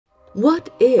What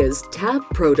is TAP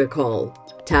protocol?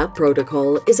 TAP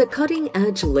protocol is a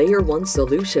cutting-edge Layer 1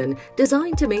 solution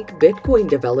designed to make Bitcoin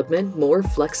development more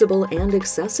flexible and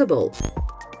accessible.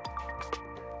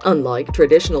 Unlike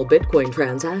traditional Bitcoin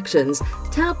transactions,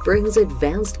 TAP brings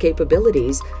advanced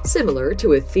capabilities similar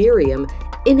to Ethereum,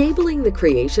 enabling the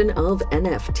creation of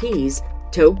NFTs,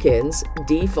 tokens,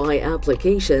 DeFi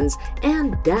applications,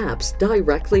 and dApps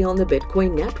directly on the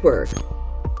Bitcoin network.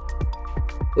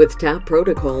 With TAP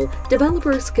protocol,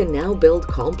 developers can now build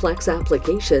complex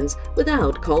applications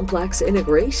without complex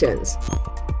integrations.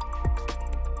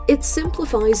 It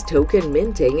simplifies token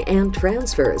minting and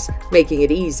transfers, making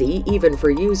it easy even for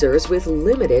users with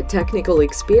limited technical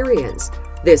experience.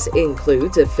 This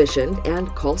includes efficient and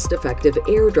cost-effective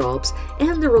airdrops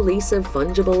and the release of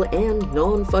fungible and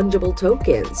non-fungible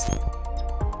tokens.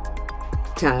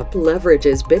 TAP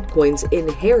leverages Bitcoin's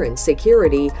inherent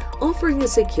security, offering a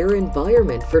secure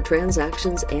environment for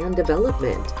transactions and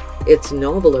development. Its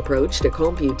novel approach to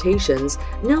computations,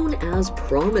 known as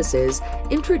promises,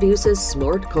 introduces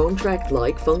smart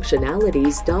contract-like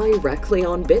functionalities directly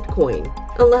on Bitcoin,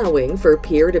 allowing for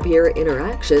peer-to-peer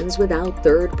interactions without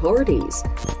third parties.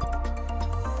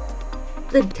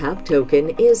 The TAP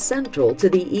token is central to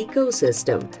the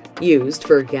ecosystem, used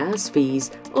for gas fees,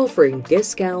 offering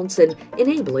discounts and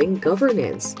enabling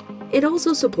governance. It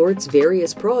also supports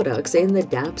various products in the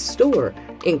dApp store,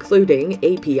 including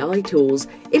API tools,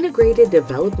 integrated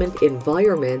development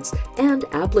environments, and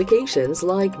applications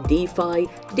like DeFi,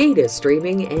 data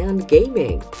streaming, and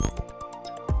gaming.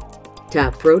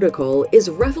 TAP protocol is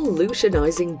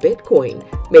revolutionizing Bitcoin,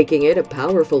 making it a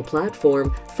powerful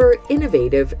platform for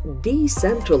innovative,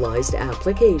 decentralized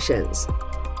applications.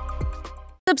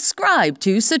 Subscribe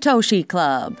to Satoshi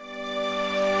Club.